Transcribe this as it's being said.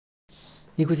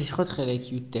Écoutez, Sirot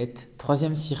Relek Yutet,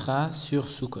 troisième sira sur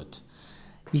Sukkot.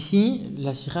 Ici,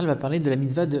 la sira elle va parler de la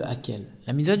mitzvah de Hakel.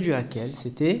 La mitzvah du Hakel,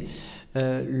 c'était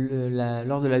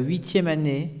lors de la 8e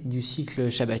année du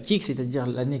cycle shabbatique, c'est-à-dire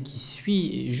l'année qui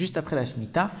suit juste après la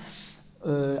Shemitah,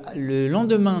 le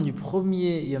lendemain du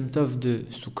premier Yom Tov de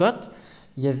Sukkot,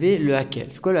 il y avait le Hakel.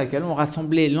 C'est quoi le Hakel? On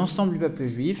rassemblait l'ensemble du peuple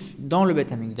juif dans le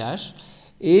Beth Amikdash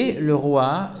et le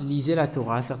roi lisait la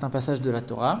Torah, certains passages de la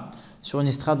Torah, sur une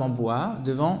estrade en bois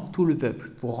devant tout le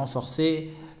peuple pour renforcer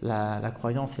la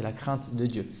croyance et la crainte de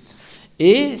Dieu.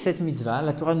 Et cette mitzvah,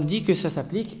 la Torah nous dit que ça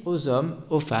s'applique aux hommes,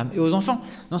 aux femmes et aux enfants.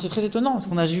 Non, c'est très étonnant, parce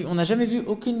qu'on n'a jamais vu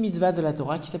aucune mitzvah de la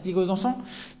Torah qui s'applique aux enfants.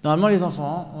 Normalement, les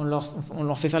enfants, on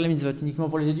leur fait faire les mitzvot uniquement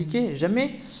pour les éduquer.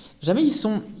 Jamais ils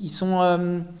sont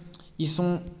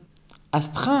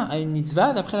astreints à une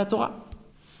mitzvah d'après la Torah.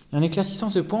 Et en éclaircissant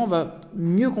ce point, on va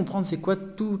mieux comprendre c'est quoi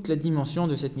toute la dimension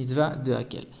de cette mitzvah de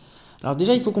Hakel. Alors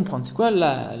déjà, il faut comprendre, c'est quoi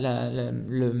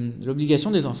l'obligation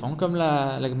des enfants, comme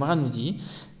la Gemara nous dit.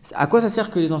 À quoi ça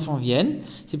sert que les enfants viennent?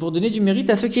 C'est pour donner du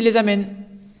mérite à ceux qui les amènent.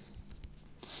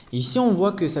 Et ici, on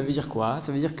voit que ça veut dire quoi?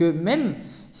 Ça veut dire que même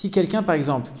si quelqu'un, par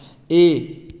exemple,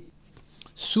 est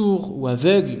sourd ou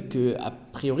aveugle, que a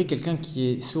priori quelqu'un qui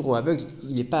est sourd ou aveugle,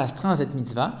 il n'est pas astreint à cette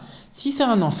mitzvah, si c'est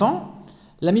un enfant,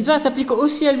 la mitzvah s'applique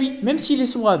aussi à lui, même s'il est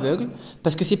sourd ou aveugle,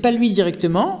 parce que c'est pas lui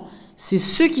directement, c'est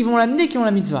ceux qui vont l'amener qui ont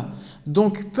la mitzvah.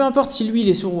 Donc, peu importe si lui il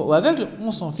est sourd ou aveugle,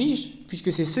 on s'en fiche,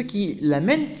 puisque c'est ceux qui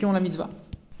l'amènent qui ont la mitzvah.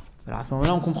 Alors à ce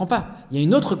moment-là, on ne comprend pas. Il y a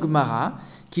une autre Gemara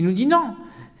qui nous dit non.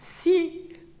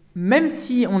 Même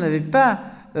si on n'avait pas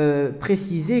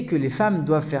précisé que les femmes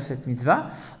doivent faire cette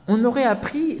mitzvah, on aurait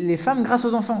appris les femmes grâce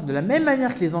aux enfants. De la même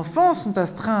manière que les enfants sont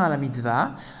astreints à la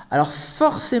mitzvah, alors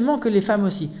forcément que les femmes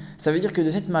aussi. Ça veut dire que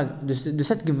de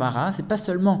cette Gemara, c'est pas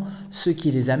seulement ceux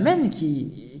qui les amènent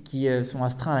qui sont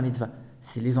astreints à la mitzvah,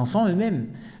 c'est les enfants eux-mêmes.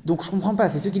 Donc je ne comprends pas,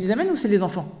 c'est ceux qui les amènent ou c'est les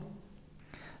enfants?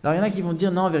 Alors il y en a qui vont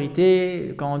dire non, en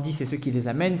vérité, quand on dit c'est ceux qui les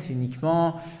amènent, c'est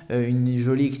uniquement une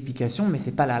jolie explication, mais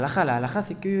c'est pas la halakha. La halakha,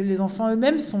 c'est que les enfants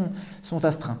eux-mêmes sont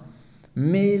astreints.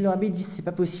 Mais le rabbi dit c'est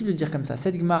pas possible de dire comme ça.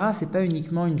 Cette Gemara, c'est pas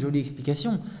uniquement une jolie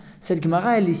explication. Cette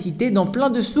Gemara, elle est citée dans plein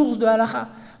de sources de halakha.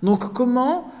 Donc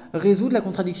comment résoudre la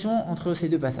contradiction entre ces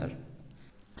deux passages?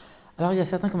 Alors il y a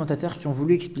certains commentateurs qui ont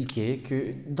voulu expliquer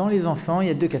que dans les enfants, il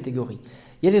y a deux catégories.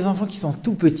 Il y a les enfants qui sont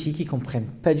tout petits, qui comprennent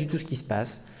pas du tout ce qui se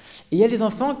passe. Et il y a les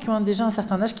enfants qui ont déjà un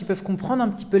certain âge, qui peuvent comprendre un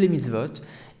petit peu les mitzvot.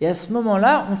 Et à ce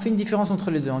moment-là, on fait une différence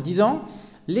entre les deux en disant,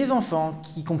 les enfants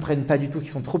qui comprennent pas du tout, qui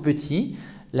sont trop petits,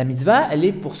 la mitzvah, elle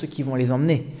est pour ceux qui vont les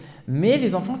emmener. Mais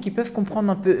les enfants qui peuvent comprendre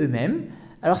un peu eux-mêmes,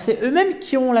 alors c'est eux-mêmes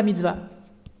qui ont la mitzvah.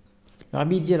 Le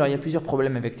rabbi dit, alors il y a plusieurs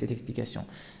problèmes avec cette explication.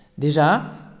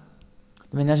 Déjà,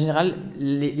 de manière générale,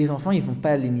 les enfants, ils n'ont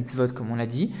pas les mitzvot, comme on l'a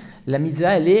dit. La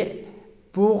mitzvah, elle est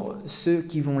pour ceux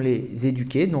qui vont les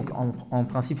éduquer. Donc, en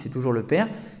principe, c'est toujours le père.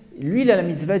 Lui, il a la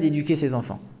mitzvah d'éduquer ses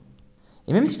enfants.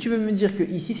 Et même si tu veux me dire que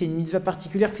ici, c'est une mitzvah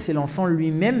particulière, que c'est l'enfant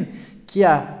lui-même qui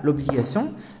a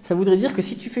l'obligation, ça voudrait dire que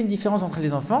si tu fais une différence entre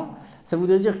les enfants, ça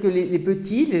voudrait dire que les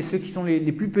petits, ceux qui sont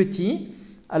les plus petits,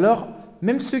 alors,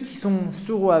 même ceux qui sont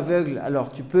sourds ou aveugles,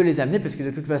 alors tu peux les amener, parce que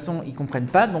de toute façon, ils ne comprennent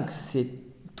pas, donc c'est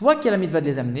toi qui as la mitzvah de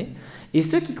les amener. Et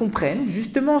ceux qui comprennent,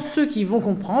 justement ceux qui vont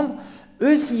comprendre,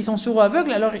 eux, s'ils sont sourds ou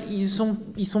aveugles, alors ils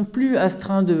sont plus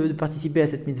astreints de participer à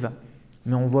cette mitzvah.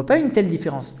 Mais on ne voit pas une telle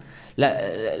différence.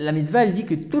 La mitzvah, elle dit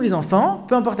que tous les enfants,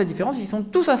 peu importe la différence, ils sont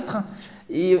tous astreints.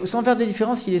 Et sans faire de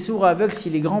différence s'il est sourd ou aveugle,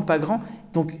 s'il est grand ou pas grand.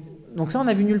 Donc ça, on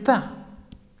a vu nulle part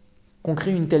qu'on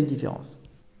crée une telle différence.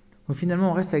 Donc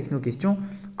finalement, on reste avec nos questions.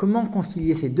 Comment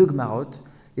concilier ces deux gemarotes?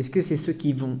 Est-ce que c'est ceux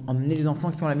qui vont emmener les enfants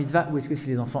qui ont la mitzvah ou est-ce que c'est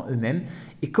les enfants eux-mêmes?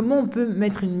 Et comment on peut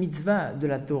mettre une mitzvah de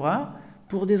la Torah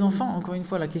pour des enfants? Encore une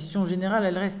fois, la question générale,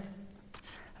 elle reste.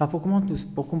 Alors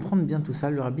pour comprendre bien tout ça,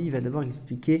 le rabbi va d'abord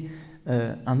expliquer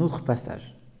un autre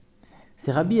passage.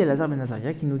 C'est Rabbi Elazar ben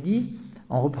Azaria qui nous dit,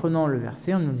 en reprenant le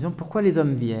verset, en nous disant pourquoi les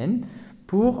hommes viennent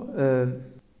pour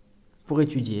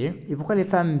étudier et pourquoi les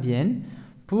femmes viennent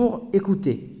pour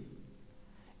écouter.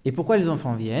 Et pourquoi les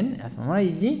enfants viennent? Et à ce moment-là,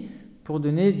 il dit pour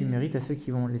donner du mérite à ceux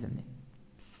qui vont les amener.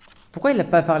 Pourquoi il n'a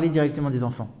pas parlé directement des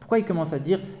enfants? Pourquoi il commence à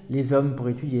dire les hommes pour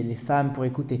étudier, les femmes pour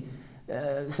écouter?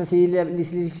 Ça, c'est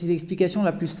l'explication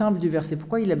la plus simple du verset.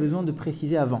 Pourquoi il a besoin de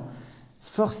préciser avant?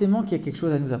 Forcément qu'il y a quelque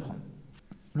chose à nous apprendre.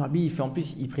 Le rabbi,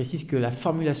 il précise que la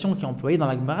formulation qui est employée dans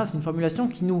la Gemara, c'est une formulation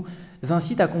qui nous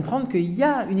incite à comprendre qu'il y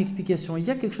a une explication, il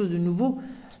y a quelque chose de nouveau.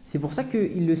 C'est pour ça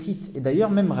qu'il le cite. Et d'ailleurs,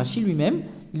 même Rashi lui-même,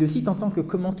 il le cite en tant que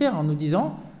commentaire en nous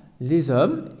disant les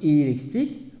hommes, et il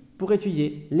explique pour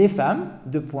étudier. Les femmes,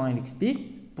 il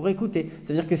explique pour écouter.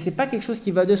 C'est-à-dire que ce n'est pas quelque chose qui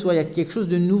va de soi, il y a quelque chose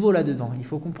de nouveau là-dedans. Il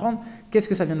faut comprendre qu'est-ce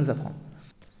que ça vient nous apprendre.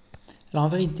 Alors en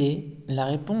vérité, la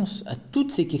réponse à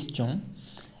toutes ces questions,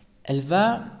 elle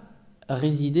va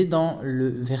résider dans le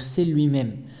verset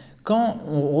lui-même. Quand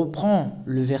on reprend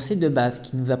le verset de base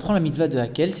qui nous apprend la mitzvah de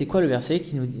Hakel, c'est quoi le verset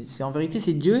en vérité,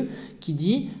 c'est Dieu qui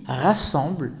dit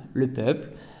rassemble le peuple,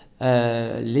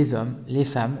 les hommes, les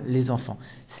femmes, les enfants.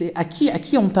 C'est à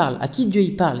qui on parle, à qui Dieu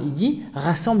il parle. Il dit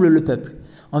rassemble le peuple.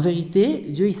 En vérité,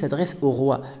 Dieu il s'adresse au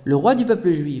roi, le roi du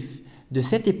peuple juif de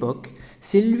cette époque.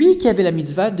 C'est lui qui avait la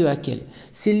mitzvah de Hakel.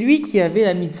 C'est lui qui avait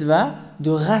la mitzvah de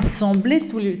rassembler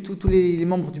tous les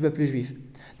membres du peuple juif.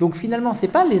 Donc finalement, ce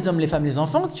n'est pas les hommes, les femmes, les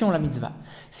enfants qui ont la mitzvah.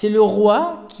 C'est le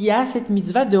roi qui a cette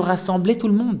mitzvah de rassembler tout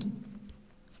le monde.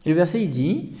 Et le verset il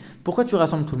dit, pourquoi tu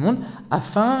rassembles tout le monde?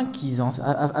 Afin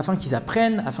qu'ils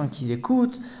apprennent, afin qu'ils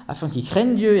écoutent, afin qu'ils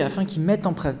craignent Dieu et afin qu'ils mettent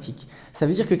en pratique. Ça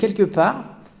veut dire que quelque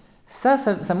part, ça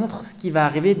montre ce qui va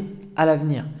arriver à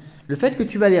l'avenir. Le fait que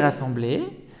tu vas les rassembler,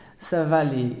 ça va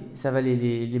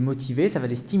les motiver, ça va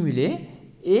les stimuler,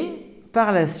 et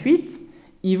par la suite,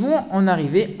 ils vont en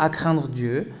arriver à craindre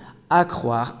Dieu, à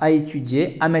croire, à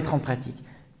étudier, à mettre en pratique.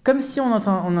 Comme si on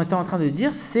était en train de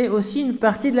dire, c'est aussi une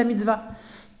partie de la mitzvah.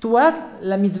 Toi,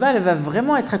 la mitzvah, elle va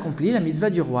vraiment être accomplie, la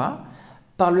mitzvah du roi,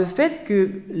 par le fait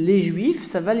que les juifs,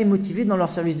 ça va les motiver dans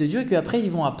leur service de Dieu, et qu'après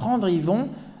ils vont apprendre, ils vont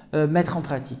mettre en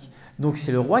pratique. Donc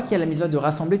c'est le roi qui a la mitzvah de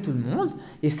rassembler tout le monde,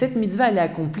 et cette mitzvah elle est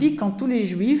accomplie quand tous les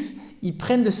juifs ils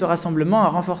prennent de ce rassemblement un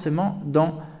renforcement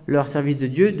dans leur service de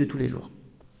Dieu de tous les jours.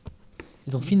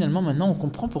 Et donc finalement maintenant on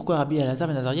comprend pourquoi Rabbi Elazar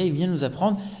ben Azariah il vient nous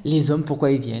apprendre les hommes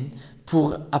pourquoi ils viennent,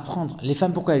 pour apprendre, les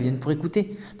femmes pourquoi elles viennent, pour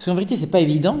écouter. Parce qu'en vérité c'est pas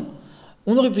évident.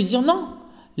 On aurait pu dire non,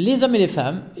 les hommes et les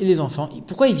femmes et les enfants,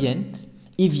 pourquoi ils viennent?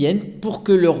 Ils viennent pour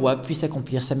que le roi puisse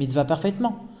accomplir sa mitzvah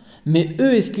parfaitement. Mais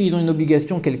eux, est-ce qu'ils ont une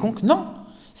obligation quelconque? Non.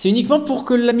 C'est uniquement pour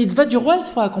que la mitzvah du roi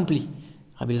soit accomplie.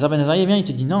 Rabbi Elazar ben Azariah vient, il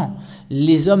te dit non.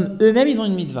 Les hommes eux-mêmes, ils ont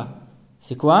une mitzvah.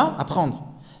 C'est quoi? Apprendre.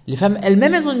 Les femmes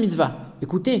elles-mêmes, elles ont une mitzvah.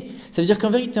 Écoutez, ça veut dire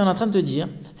qu'en vérité, on est en train de te dire,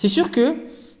 c'est sûr que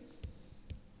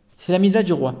c'est la mitzvah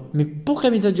du roi. Mais pour que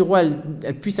la mitzvah du roi,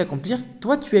 elle puisse s'accomplir,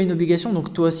 toi, tu as une obligation.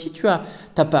 Donc toi aussi, tu as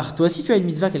ta part. Toi aussi, tu as une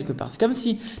mitzvah quelque part. C'est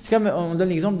comme on donne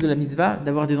l'exemple de la mitzvah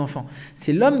d'avoir des enfants.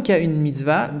 C'est l'homme qui a une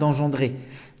mitzvah d'engendrer.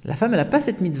 La femme, elle n'a pas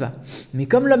cette mitzvah. Mais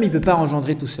comme l'homme, il ne peut pas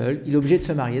engendrer tout seul, il est obligé de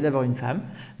se marier, d'avoir une femme.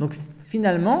 Donc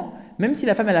finalement, même si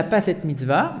la femme, elle n'a pas cette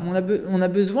mitzvah, on a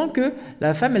besoin que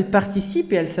la femme, elle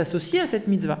participe et elle s'associe à cette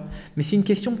mitzvah. Mais c'est une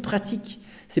question pratique.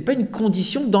 C'est pas une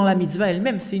condition dans la mitzvah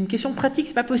elle-même. C'est une question pratique.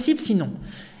 C'est pas possible sinon.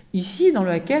 Ici, dans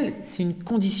le Hakel, c'est une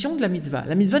condition de la mitzvah.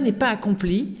 La mitzvah n'est pas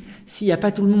accomplie s'il n'y a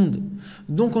pas tout le monde.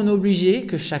 Donc on est obligé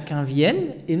que chacun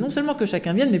vienne, et non seulement que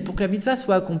chacun vienne, mais pour que la mitzvah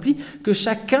soit accomplie, que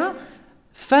chacun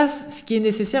fasse ce qui est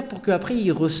nécessaire pour qu'après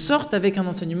ils ressortent avec un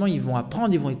enseignement, ils vont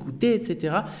apprendre, ils vont écouter,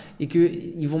 etc. Et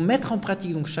qu'ils vont mettre en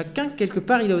pratique. Donc chacun, quelque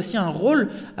part, il a aussi un rôle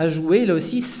à jouer, il a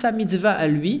aussi sa mitzvah à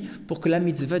lui pour que la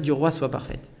mitzvah du roi soit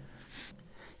parfaite.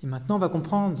 Et maintenant, on va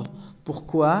comprendre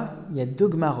pourquoi il y a deux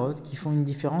Gemarot qui font une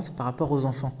différence par rapport aux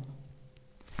enfants.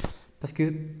 Parce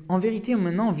que, en vérité,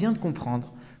 maintenant, on vient de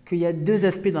comprendre qu'il y a deux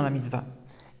aspects dans la mitzvah.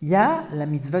 Il y a la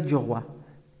mitzvah du roi.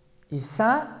 Et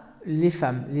ça, les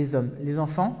femmes, les hommes, les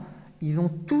enfants, ils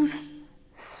ont tous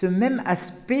ce même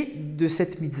aspect de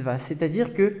cette mitzvah.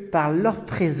 C'est-à-dire que par leur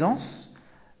présence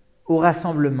au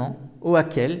rassemblement, au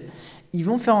Hakel, ils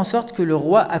vont faire en sorte que le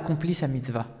roi accomplisse sa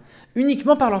mitzvah.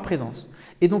 Uniquement par leur présence.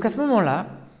 Et donc à ce moment-là,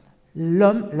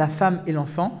 l'homme, la femme et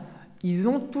l'enfant, ils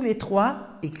ont tous les trois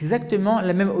exactement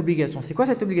la même obligation. C'est quoi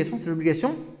cette obligation? C'est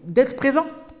l'obligation d'être présent.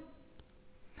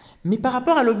 Mais par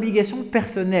rapport à l'obligation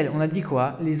personnelle, on a dit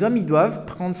quoi? Les hommes, ils doivent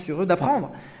prendre sur eux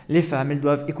d'apprendre. Les femmes, elles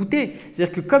doivent écouter.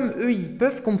 C'est-à-dire que comme eux, ils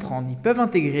peuvent comprendre, ils peuvent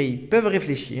intégrer, ils peuvent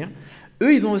réfléchir,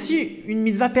 eux, ils ont aussi une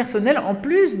mitzvah personnelle en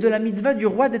plus de la mitzvah du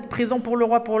roi, d'être présent pour le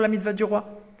roi, pour la mitzvah du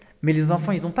roi. Mais les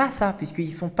enfants, ils n'ont pas ça, puisqu'ils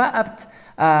ne sont pas aptes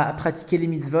à pratiquer les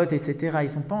mitzvot, etc. Ils ne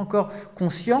sont pas encore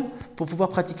conscients pour pouvoir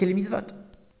pratiquer les mitzvot.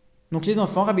 Donc les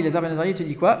enfants, Rabbi Elazar ben Azariah te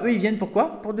dit quoi? Eux, ils viennent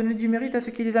pourquoi? Pour donner du mérite à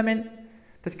ceux qui les amènent.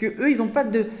 Parce que eux, ils n'ont pas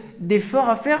d'effort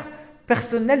à faire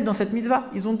personnel dans cette mitzvah.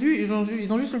 Ils ont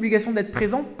juste l'obligation d'être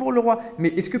présents pour le roi. Mais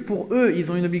est-ce que pour eux,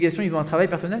 ils ont une obligation, ils ont un travail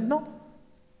personnel? Non.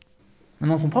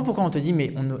 Maintenant, on comprend pourquoi on te dit,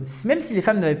 mais même si les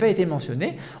femmes n'avaient pas été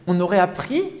mentionnées, on aurait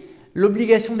appris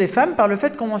l'obligation des femmes par le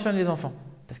fait qu'on mentionne les enfants.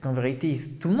 Parce qu'en vérité,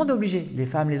 tout le monde est obligé. Les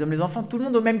femmes, les hommes, les enfants, tout le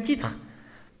monde au même titre.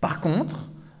 Par contre,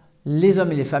 les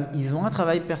hommes et les femmes, ils ont un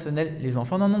travail personnel, les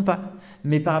enfants n'en ont pas.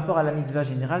 Mais par rapport à la mitzvah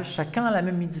générale, chacun a la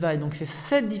même mitzvah. Et donc c'est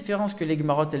cette différence que les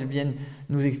Gemarot, elles viennent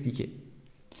nous expliquer.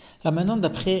 Alors maintenant,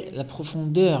 d'après la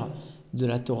profondeur de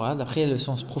la Torah, d'après le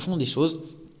sens profond des choses,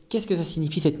 qu'est-ce que ça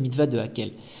signifie cette mitzvah de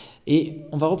Hakel? Et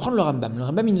on va reprendre le Rambam. Le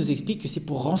Rambam, il nous explique que c'est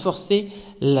pour renforcer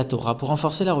la Torah, pour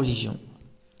renforcer la religion.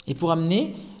 Et pour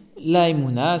amener la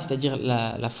émouna, c'est-à-dire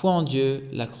la foi en Dieu,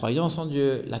 la croyance en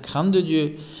Dieu, la crainte de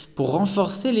Dieu, pour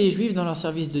renforcer les Juifs dans leur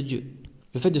service de Dieu.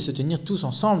 Le fait de se tenir tous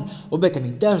ensemble au Beth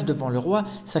Amikdash devant le roi,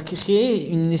 ça crée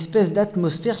une espèce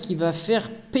d'atmosphère qui va faire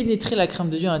pénétrer la crainte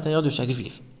de Dieu à l'intérieur de chaque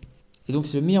Juif. Et donc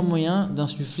c'est le meilleur moyen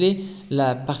d'insuffler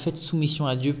la parfaite soumission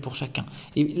à Dieu pour chacun.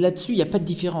 Et là-dessus, il n'y a pas de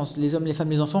différence. Les hommes, les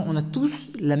femmes, les enfants, on a tous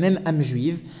la même âme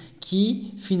juive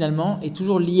qui finalement est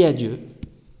toujours liée à Dieu.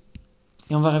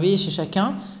 Et on va réveiller chez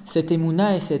chacun cette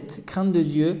émouna et cette crainte de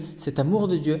Dieu, cet amour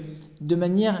de Dieu, de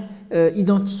manière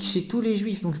identique chez tous les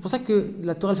juifs. Donc c'est pour ça que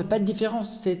la Torah ne fait pas de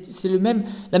différence, c'est la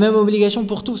même obligation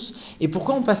pour tous. Et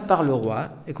pourquoi on passe par le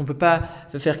roi et qu'on ne peut pas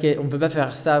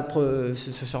faire ça pour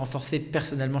se renforcer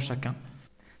personnellement chacun?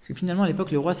 Parce que finalement à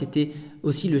l'époque le roi c'était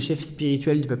aussi le chef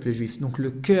spirituel du peuple juif, donc le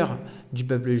cœur du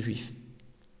peuple juif,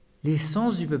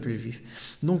 l'essence du peuple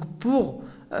juif. Donc pour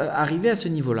arriver à ce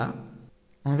niveau-là,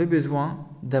 on avait besoin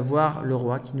d'avoir le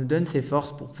roi qui nous donne ses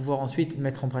forces pour pouvoir ensuite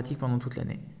mettre en pratique pendant toute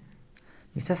l'année.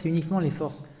 Mais ça, c'est uniquement les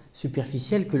forces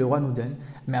superficielles que le roi nous donne.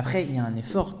 Mais après, il y a un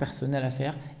effort personnel à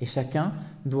faire et chacun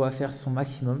doit faire son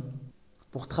maximum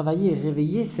pour travailler et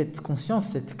réveiller cette conscience,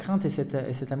 cette crainte et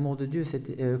cet amour de Dieu,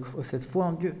 cette foi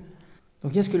en Dieu.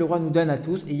 Donc il y a ce que le roi nous donne à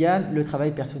tous et il y a le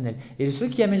travail personnel. Et ceux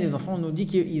qui amènent les enfants, on nous dit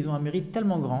qu'ils ont un mérite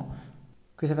tellement grand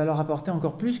que ça va leur apporter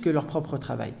encore plus que leur propre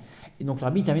travail. Et donc le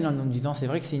rabbi termine en nous disant, c'est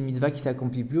vrai que c'est une mitzvah qui ne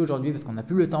s'accomplit plus aujourd'hui parce qu'on n'a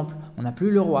plus le temple, on n'a plus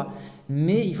le roi,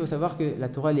 mais il faut savoir que la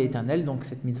Torah elle est éternelle, donc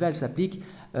cette mitzvah elle s'applique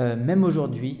même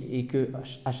aujourd'hui et que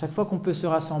à chaque fois qu'on peut se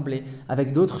rassembler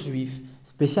avec d'autres juifs,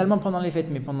 spécialement pendant les fêtes,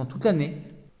 mais pendant toute l'année,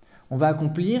 on va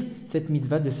accomplir cette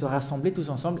mitzvah de se rassembler tous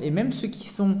ensemble. Et même ceux qui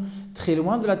sont très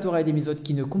loin de la Torah et des mitzvot,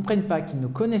 qui ne comprennent pas, qui ne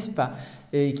connaissent pas,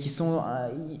 et qui sont,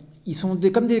 ils sont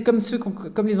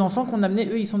comme les enfants qu'on amenait,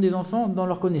 eux ils sont des enfants dans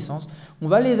leur connaissance. On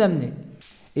va les amener.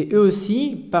 Et eux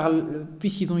aussi,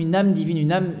 puisqu'ils ont une âme divine,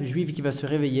 une âme juive qui va se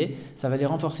réveiller, ça va les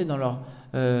renforcer dans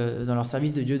leur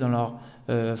service de Dieu, dans leur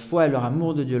foi et leur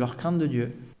amour de Dieu, leur crainte de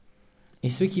Dieu. Et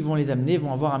ceux qui vont les amener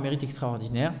vont avoir un mérite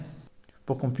extraordinaire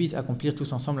pour qu'on puisse accomplir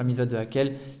tous ensemble la mitzvah de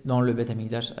Hakel dans le Beth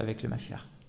Amikdash avec le Mashiach.